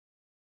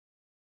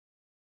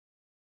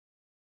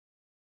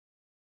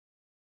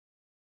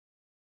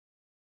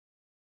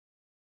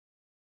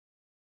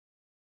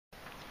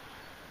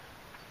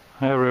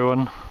Hey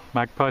everyone,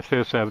 Magpie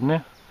 37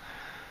 here,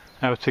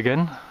 out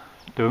again,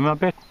 doing my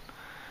bit.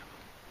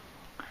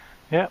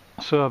 Yeah,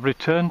 so I've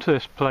returned to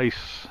this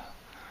place.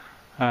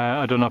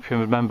 I don't know if you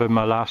remember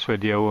my last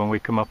video when we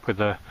come up with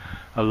a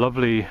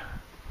lovely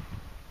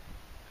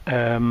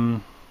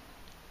dagger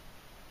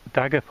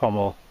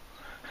pommel.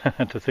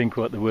 To think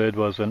what the word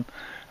was, and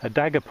a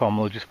dagger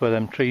pommel just by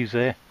them trees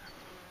there.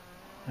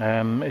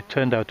 It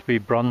turned out to be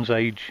Bronze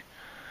Age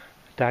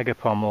dagger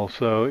pommel,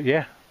 so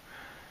yeah.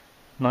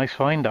 Nice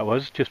find that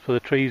was, just for the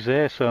trees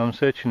there. So I'm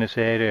searching this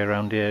area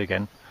around here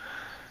again,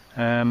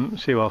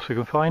 see what else we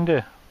can find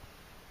here.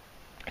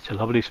 It's a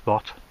lovely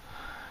spot.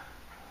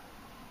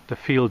 The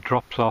field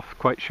drops off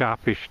quite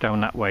sharpish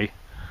down that way,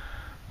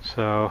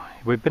 so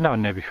we've been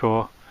down there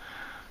before,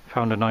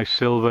 found a nice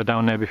silver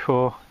down there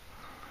before,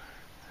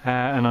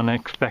 an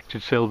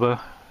unexpected silver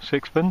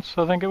sixpence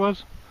I think it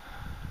was,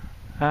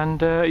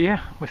 and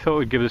yeah, we thought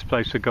we'd give this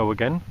place a go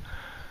again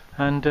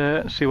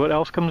and see what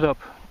else comes up.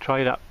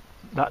 Try that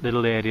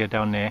little area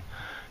down there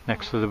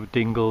next to the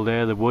dingle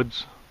there, the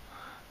woods,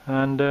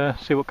 and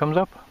see what comes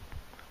up.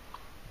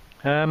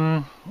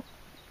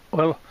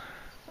 Well,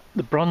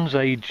 the Bronze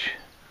Age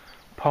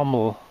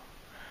pommel,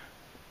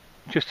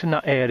 just in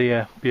that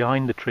area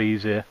behind the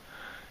trees here,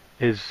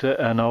 is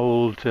an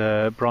old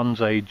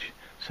Bronze Age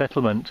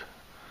settlement.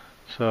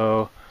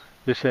 So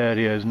this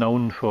area is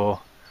known for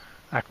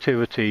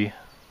activity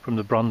from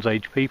the Bronze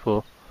Age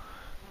people.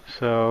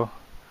 So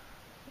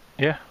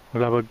yeah,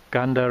 we'll have a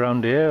gander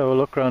around here, or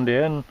look around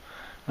here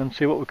and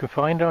see what we can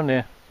find around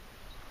here.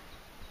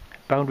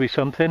 Bound to be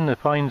something. The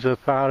finds are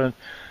far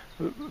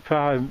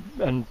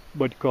and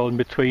what you call in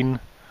between,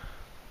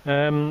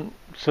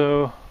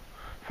 so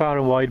far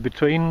and wide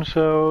between,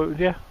 so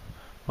yeah,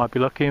 might be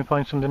lucky and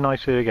find something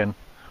nice here again.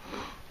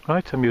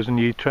 Right, I'm using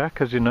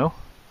E-Trac, as you know,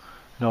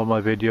 in all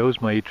my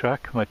videos, my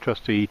E-Trac, my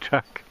trusty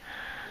E-Trac,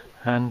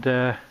 and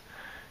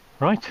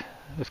right,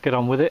 let's get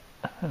on with it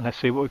and let's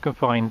see what we can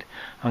find.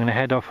 I'm going to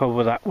head off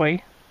over that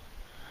way,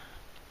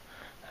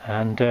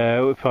 and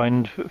we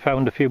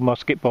found a few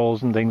musket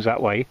balls and things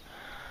that way,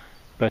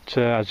 but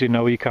as you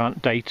know, you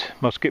can't date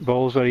musket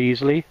balls very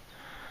easily,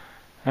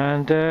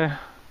 and well,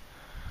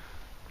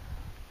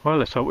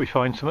 let's hope we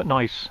find something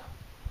nice,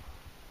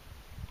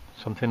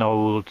 something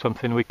old,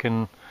 something we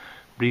can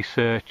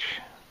research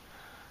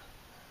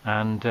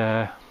and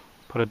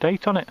put a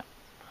date on it.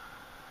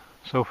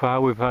 So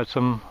far we've had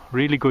some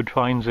really good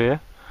finds here,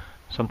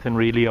 something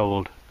really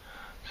old.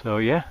 So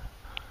yeah,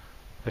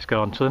 let's get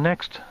on to the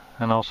next,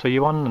 and I'll see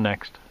you on the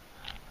next.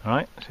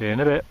 Alright, see you in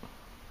a bit.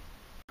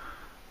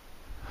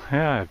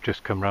 Yeah, I've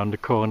just come round the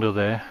corner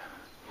there,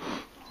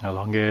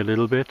 along here a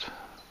little bit,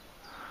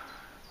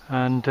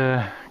 and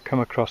come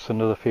across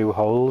another few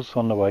holes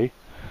on the way.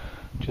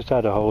 Just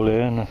had a hole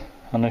here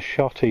and a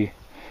shotty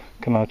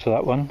come out of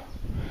that one.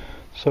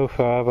 So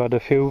far I've had a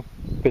few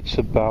bits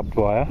of barbed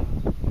wire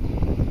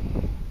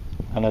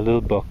and a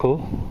little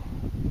buckle.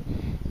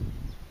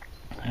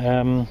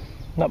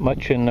 Not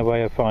much in the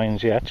way of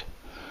finds yet,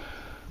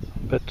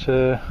 but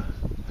well,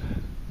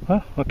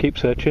 I'll keep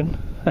searching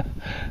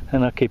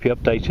and I'll keep you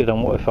updated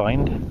on what I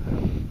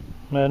find.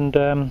 And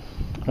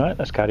right,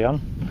 let's carry on,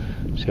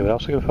 see what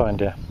else we can find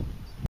here.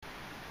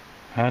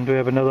 And we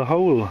have another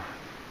hole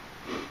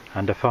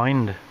and a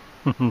find.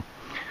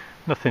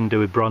 Nothing to do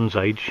with Bronze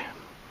Age,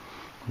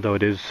 though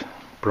it is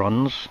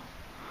bronze.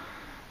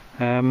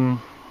 I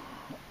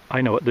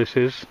know what this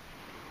is.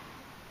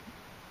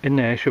 In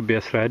there should be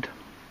a thread,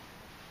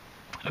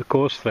 a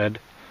coarse thread.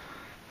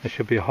 There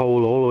should be a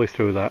hole all the way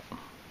through that,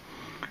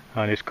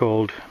 and it's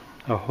called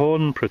a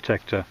horn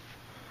protector.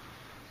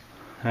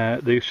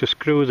 They used to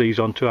screw these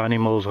onto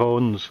animals'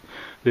 horns.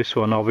 This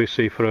one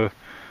obviously for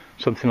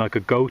something like a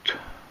goat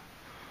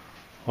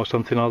or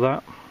something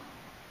like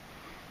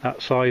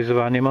that size of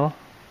animal,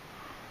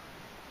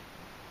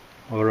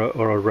 or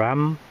a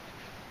ram.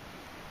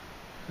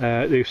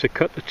 They used to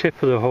cut the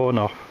tip of the horn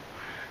off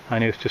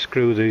and used to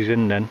screw these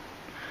in then.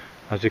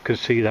 As you can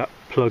see, that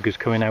plug is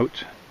coming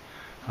out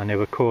and they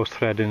have a coarse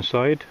thread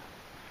inside.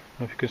 I don't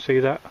know if you can see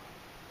that.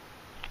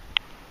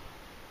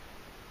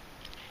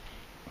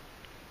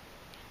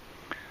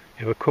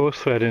 You have a coarse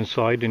thread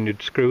inside and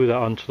you'd screw that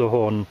onto the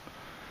horn.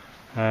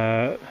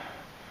 The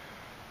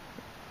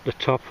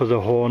top of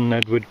the horn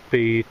then would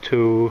be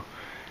to,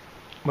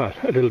 well,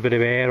 a little bit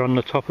of air on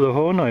the top of the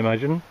horn, I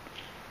imagine.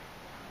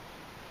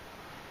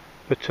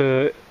 But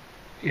you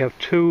have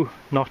two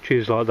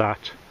notches like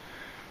that,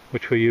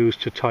 which were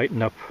used to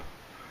tighten up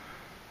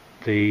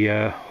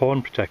the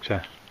horn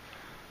protector.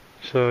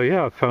 So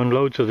yeah, I've found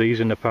loads of these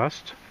in the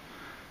past.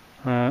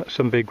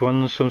 Some big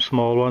ones, some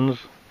small ones.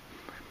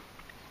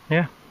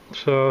 Yeah,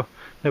 so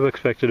never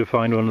expected to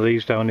find one of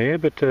these down here,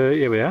 but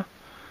here we are.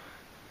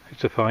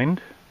 It's a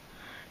find.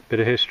 Bit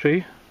of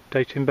history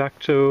dating back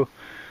to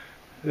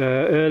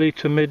early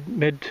to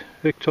mid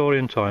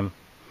Victorian time.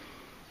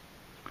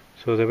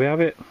 So there we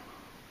have it.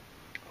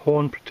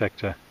 Horn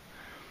protector.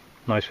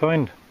 Nice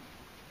find.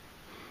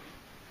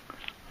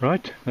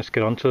 Right, let's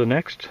get on to the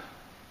next,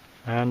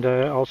 and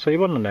I'll see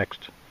you on the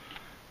next.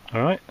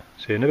 Alright,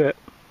 see you in a bit.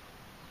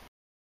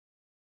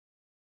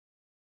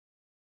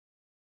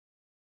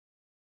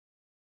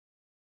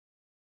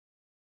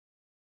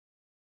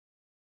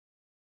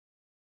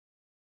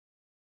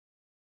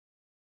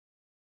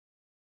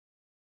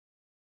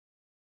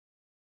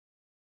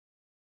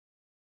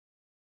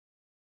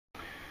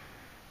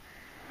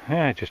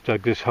 Yeah, I just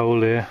dug this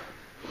hole here,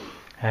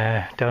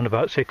 down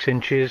about 6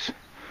 inches.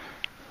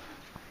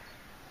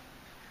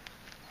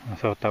 I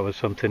thought that was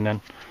something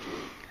then.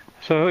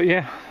 So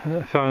yeah,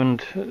 I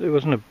found it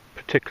wasn't a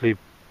particularly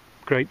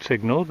great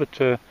signal, but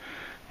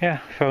yeah,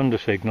 found the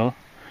signal.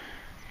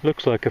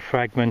 Looks like a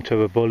fragment of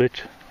a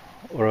bullet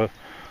or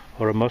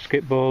a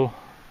musket ball.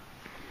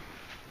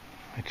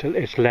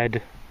 It's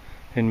lead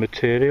in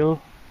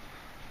material.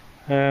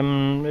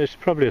 It's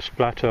probably a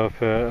splatter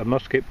of a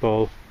musket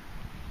ball.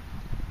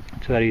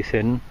 It's very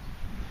thin.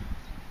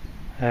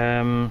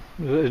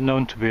 There's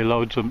known to be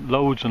loads and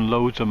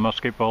loads of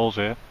musket balls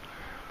here.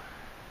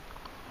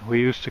 We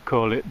used to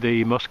call it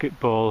the musket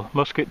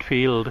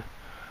field,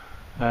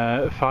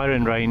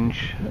 firing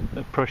range,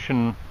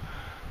 Prussian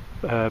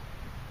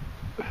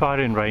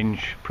firing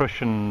range,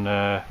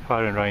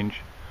 firing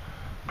range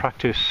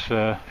practice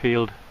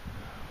field.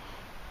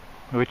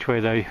 Which way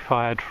they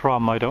fired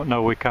from, I don't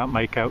know, we can't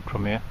make out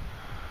from here.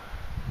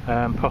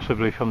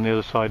 Possibly from the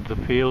other side of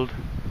the field,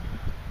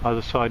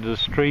 either side of the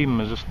stream.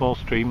 There's a small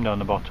stream down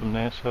the bottom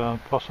there, so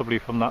possibly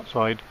from that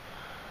side,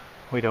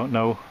 we don't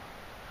know.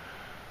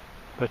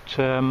 But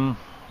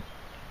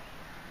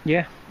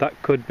yeah,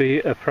 that could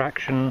be a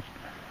fraction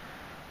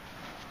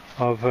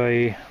of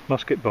a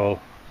musket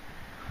ball.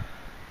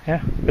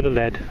 Yeah, bit of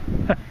lead.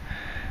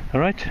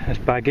 Alright, let's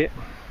bag it.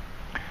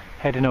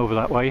 Heading over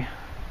that way,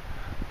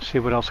 see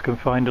what else I can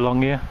find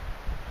along here.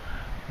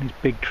 These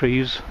big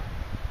trees.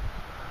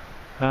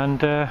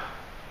 And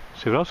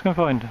see what else I can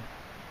find.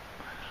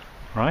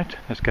 Right,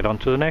 let's get on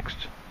to the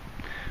next.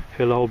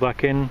 Fill the hole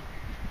back in.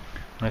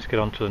 Let's get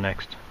on to the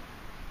next.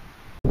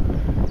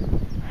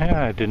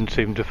 Yeah, I didn't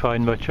seem to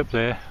find much up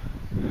there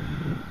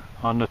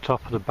on the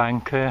top of the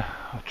bank there.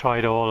 I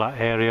tried all that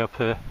area up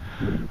there,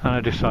 and I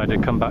decided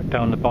to come back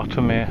down the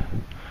bottom here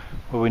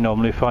where we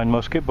normally find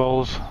musket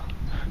balls.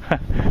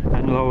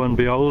 And lo and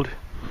behold,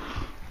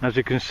 as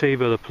you can see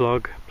by the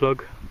plug,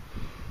 we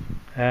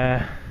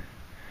have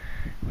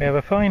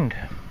a find.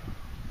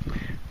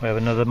 We have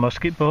another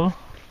musket ball.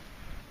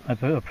 I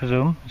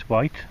presume it's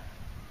white.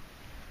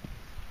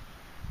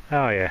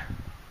 Oh yeah,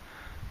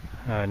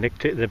 I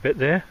nicked it a bit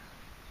there.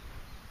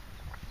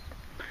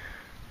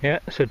 Yeah,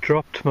 it's a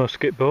dropped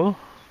musket ball,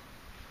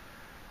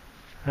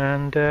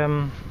 and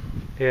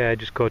yeah, I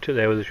just caught it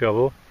there with a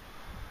shovel.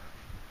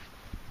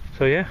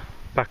 So yeah,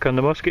 back on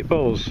the musket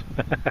balls.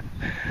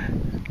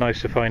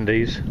 Nice to find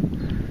these.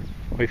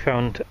 We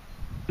found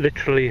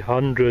literally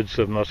hundreds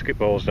of musket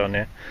balls down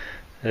here.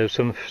 There's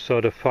some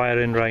sort of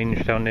firing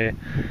range down here.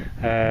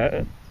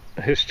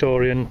 A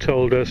historian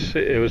told us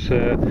it was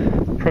a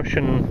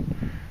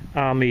Prussian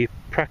army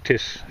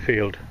practice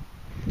field.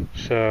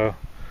 So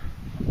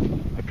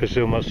I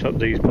presume that's what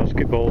these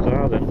musket balls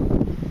are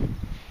then.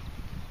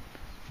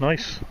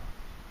 Nice.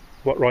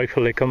 What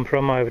rifle they come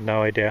from, I have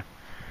no idea.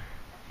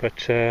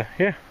 But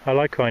yeah, I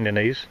like finding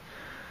these.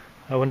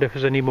 I wonder if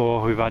there's any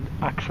more. We've had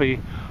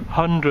actually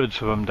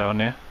hundreds of them down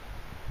here.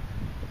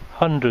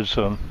 Hundreds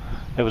of them.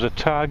 There was a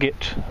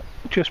target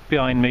just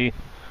behind me,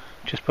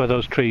 just by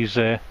those trees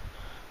there.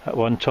 At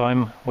one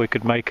time we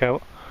could make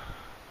out.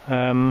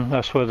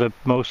 That's where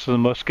most of the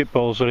musket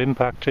balls are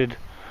impacted.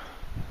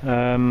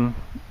 So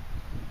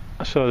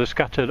they're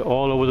scattered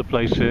all over the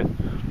place here,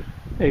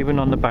 even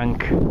on the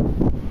bank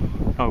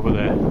over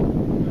there.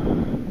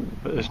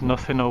 But there's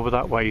nothing over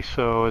that way,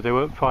 so they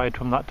weren't fired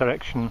from that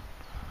direction.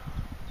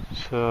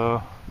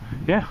 So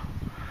yeah,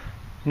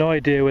 no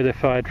idea where they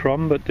fired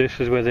from, but this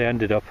is where they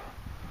ended up.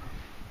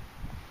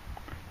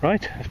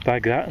 Right, let's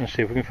bag that and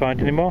see if we can find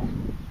any more.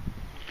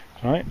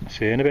 Right,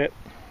 see you in a bit.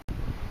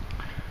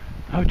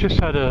 I've just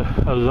had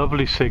a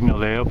lovely signal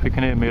there. Hope you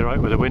can hear me right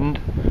with the wind.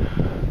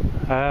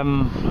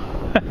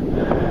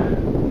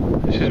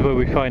 This is where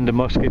we find the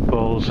musket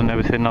balls and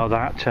everything like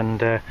that,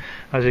 and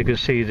as you can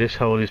see, this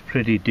hole is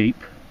pretty deep.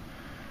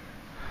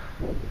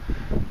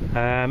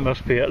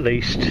 Must be at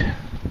least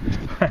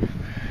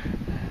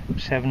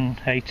 7,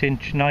 8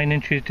 inch, 9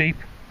 inches deep.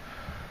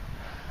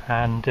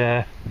 And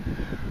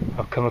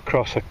I've come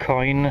across a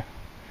coin.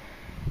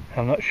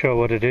 I'm not sure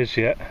what it is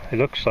yet. It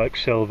looks like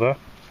silver.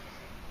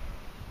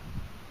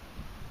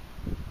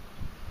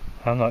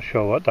 I'm not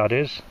sure what that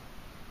is.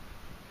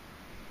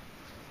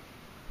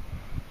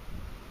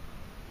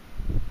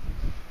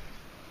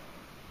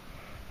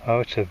 Oh,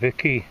 it's a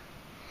Vicky.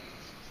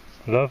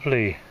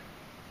 Lovely.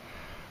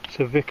 It's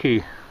a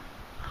Vicky.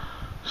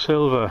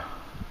 Silver.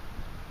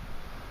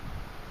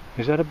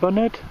 Is that a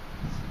bunhead?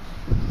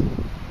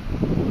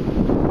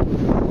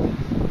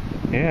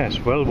 Yes,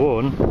 well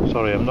worn.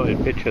 Sorry, I'm not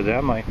in picture there,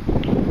 am I?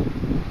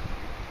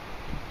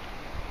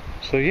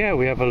 So yeah,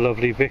 we have a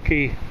lovely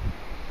Vicky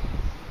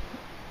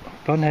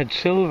bunhead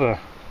silver.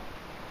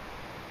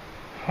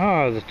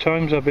 Ah, the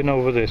times I've been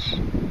over this.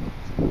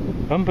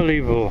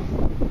 Unbelievable.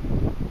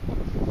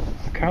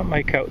 I can't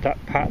make out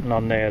that pattern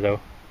on there though.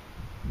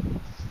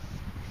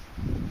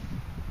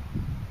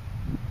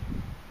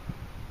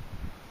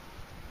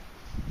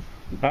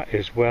 That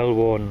is well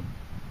worn.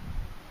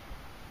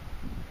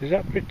 Is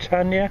that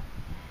Britannia?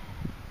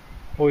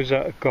 Or is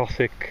that a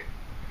Gothic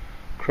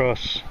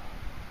cross?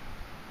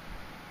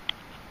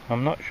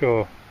 I'm not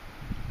sure.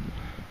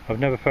 I've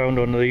never found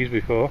one of these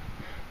before.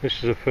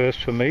 This is a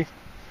first for me.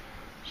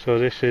 So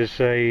this is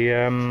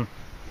a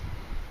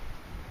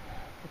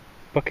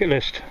bucket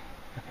list.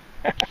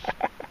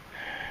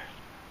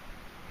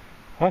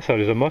 I thought it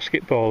was a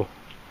musket ball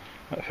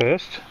at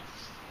first.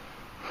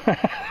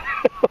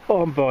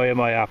 Oh boy,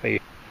 am I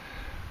happy.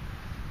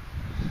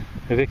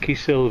 A Vicky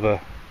Silver.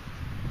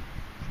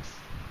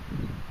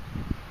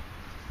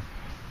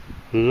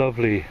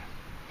 Lovely.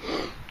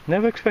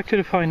 Never expected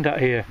to find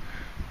that here.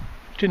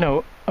 Do you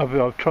know,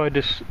 I've tried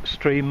this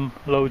stream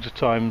loads of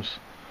times,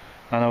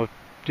 and I've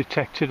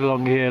detected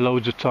along here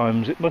loads of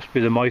times. It must be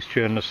the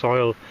moisture in the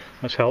soil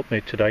that's helped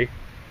me today.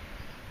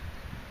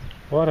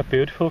 What a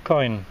beautiful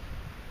coin.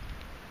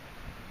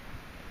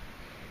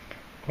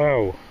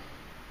 Wow.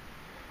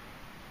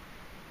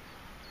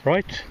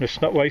 Right,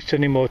 let's not waste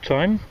any more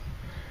time,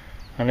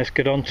 and let's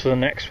get on to the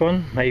next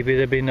one. Maybe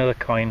there'll be another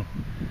coin.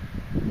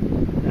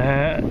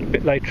 A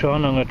bit later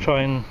on I'm going to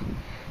try and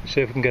see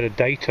if we can get a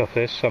date off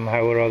this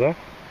somehow or other.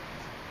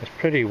 It's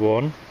pretty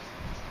worn.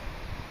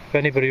 If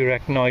anybody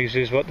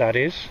recognises what that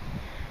is,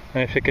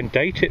 and if they can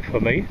date it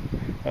for me,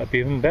 that'd be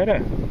even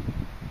better.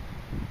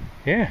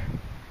 Yeah.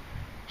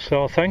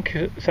 So thank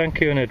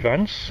you in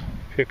advance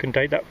if you can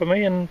date that for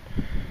me, and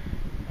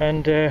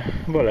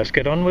well, let's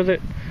get on with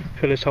it.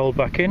 Fill this hole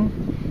back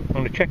in. I'm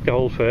going to check the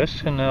hole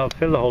first, and I'll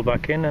fill the hole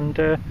back in and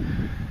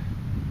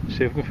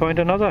see if we can find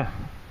another.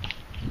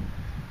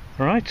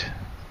 Right,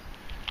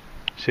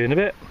 see you in a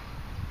bit.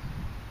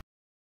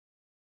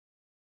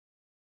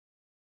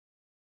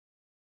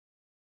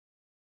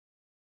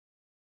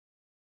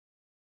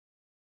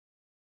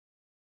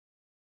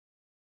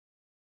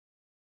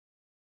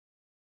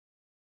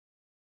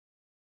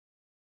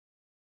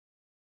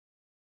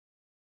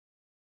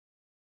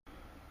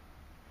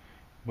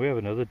 We have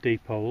another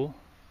deep hole.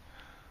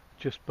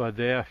 Just by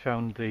there I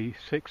found the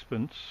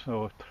sixpence,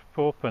 or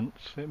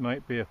fourpence. It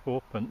might be a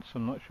fourpence,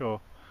 I'm not sure.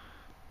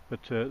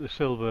 But the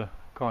silver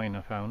coin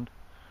I found.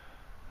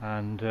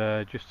 And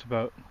just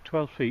about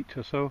 12 feet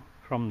or so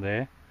from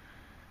there,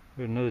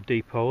 we have another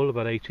deep hole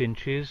about 8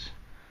 inches.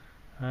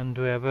 And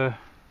we have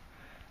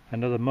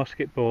another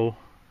musket ball.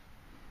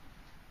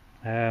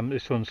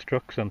 This one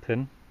struck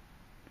something.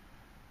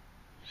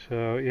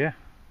 So yeah,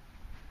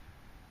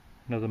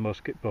 another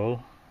musket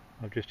ball.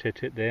 I've just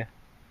hit it there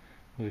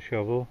with a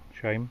shovel,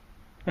 shame.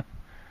 But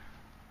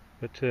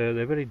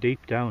they're very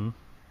deep down.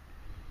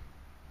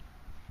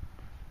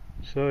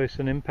 So it's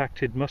an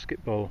impacted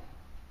musket ball.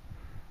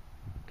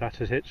 That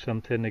has hit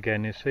something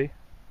again, you see.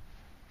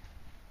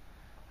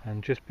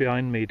 And just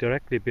behind me,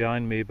 directly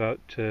behind me,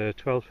 about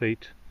 12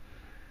 feet,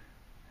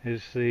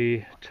 is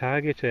the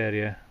target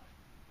area,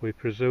 we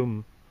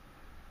presume.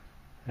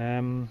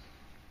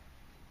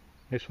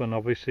 This one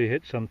obviously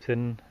hit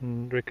something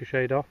and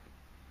ricocheted off.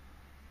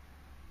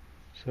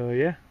 So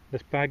yeah,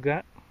 let's bag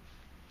that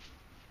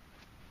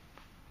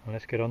and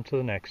let's get on to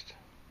the next.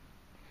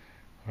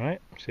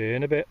 Right, see you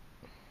in a bit.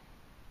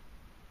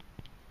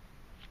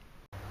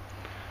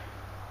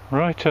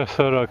 Right, I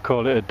thought I'd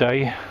call it a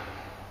day.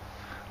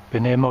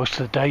 Been here most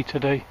of the day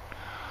today.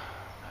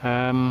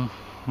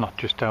 Not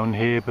just down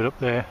here but up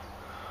there,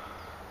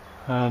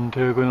 and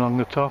going along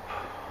the top.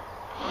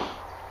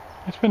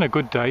 It's been a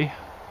good day.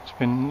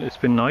 It's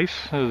been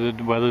nice.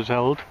 The weather's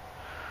held,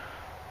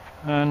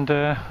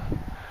 and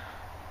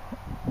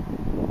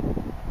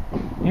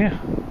yeah,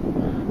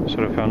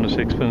 sort of found the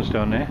sixpence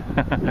down there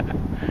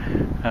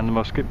and the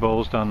musket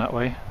balls down that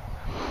way.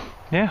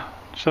 Yeah,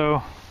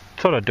 so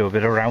thought I'd do a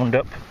bit of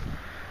roundup.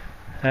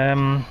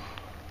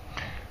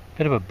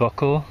 Bit of a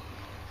buckle.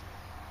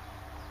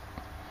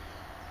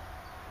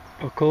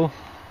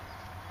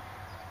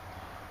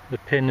 The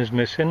pin is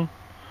missing.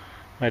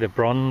 Made of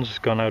bronze,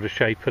 gone out of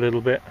shape a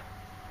little bit.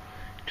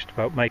 Just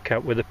about make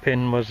out where the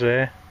pin was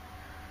there.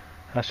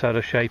 That's out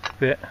of shape a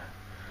bit.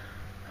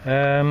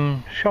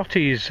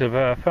 Shotties,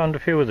 I found a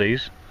few of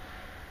these.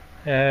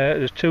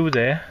 There's two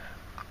there.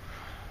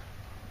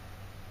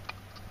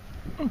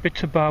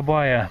 Bits of barbed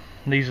wire.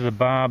 These are the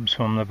barbs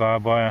from the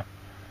barbed wire.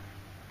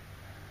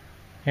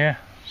 Yeah,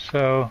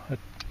 so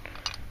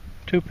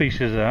 2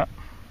 pieces of that.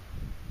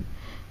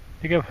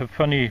 They give a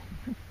funny,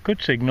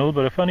 good signal,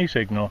 but a funny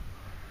signal,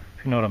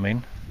 if you know what I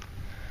mean.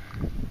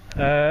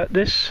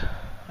 This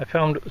I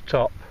found at the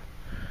top.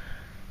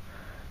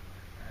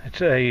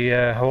 It's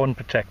a horn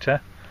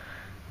protector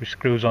which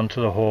screws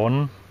onto the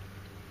horn,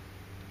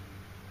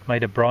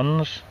 made of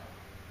bronze,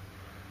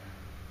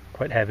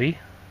 quite heavy.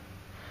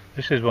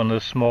 This is one of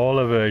the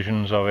smaller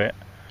versions of it.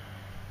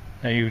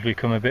 They usually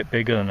come a bit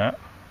bigger than that.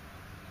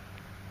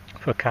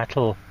 For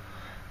cattle,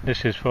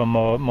 this is for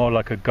more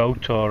like a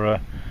goat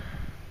or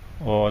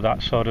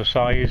that sort of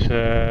size,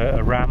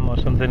 a ram or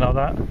something like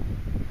that.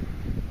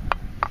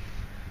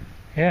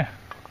 Yeah,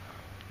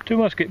 2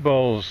 musket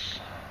balls.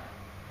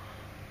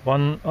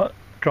 One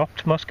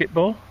dropped musket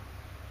ball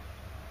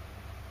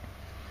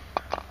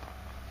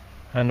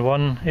and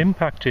one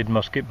impacted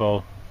musket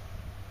ball.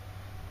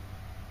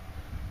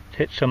 It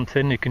hit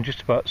something. You can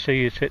just about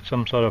see it's hit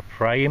some sort of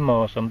frame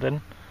or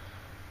something.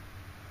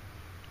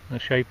 the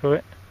shape of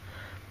it.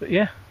 But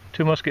yeah,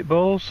 2 musket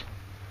balls.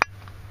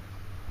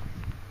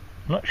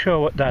 I'm not sure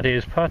what that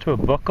is, part of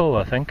a buckle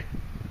I think.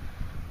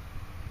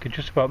 You can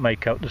just about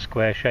make out the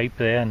square shape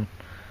there and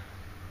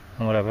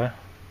whatever.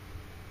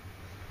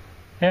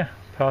 Yeah,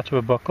 part of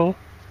a buckle.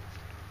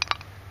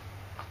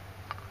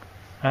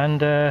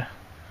 And a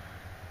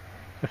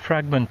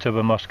fragment of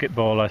a musket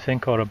ball I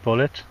think, or a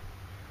bullet.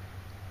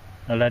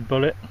 A lead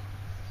bullet.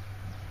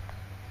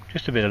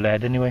 Just a bit of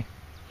lead anyway.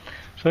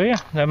 So yeah,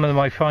 them are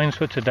my finds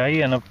for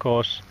today, and of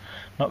course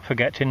not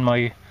forgetting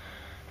my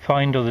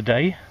find of the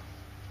day.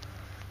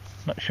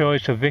 Not sure,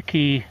 it's a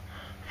Vicky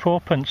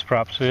 4pence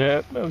perhaps.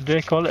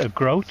 They call it a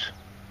groat.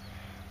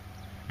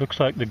 Looks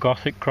like the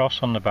Gothic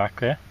cross on the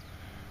back there.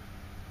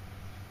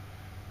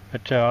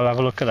 But I'll have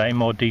a look at that in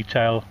more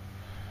detail.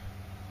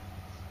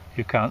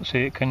 You can't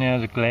see it, can you?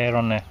 There's a glare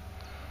on there.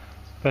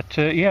 But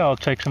yeah, I'll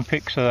take some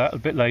pics of that a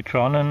bit later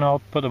on, and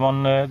I'll put them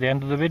on the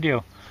end of the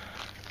video.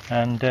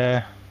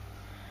 And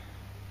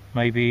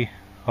maybe,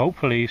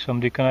 hopefully,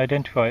 somebody can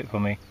identify it for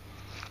me.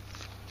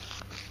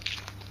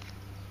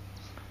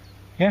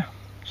 Yeah,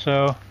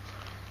 so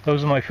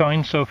those are my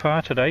finds so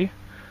far today.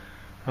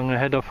 I'm going to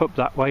head off up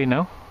that way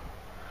now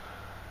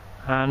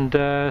and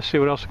see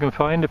what else I can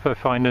find. If I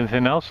find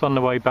anything else on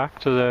the way back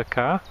to the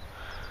car,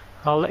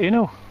 I'll let you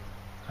know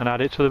and add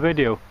it to the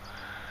video.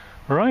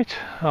 Right,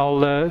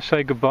 I'll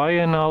say goodbye,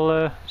 and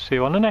I'll see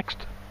you on the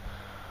next.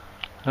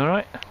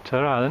 Alright,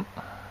 ta-ra then.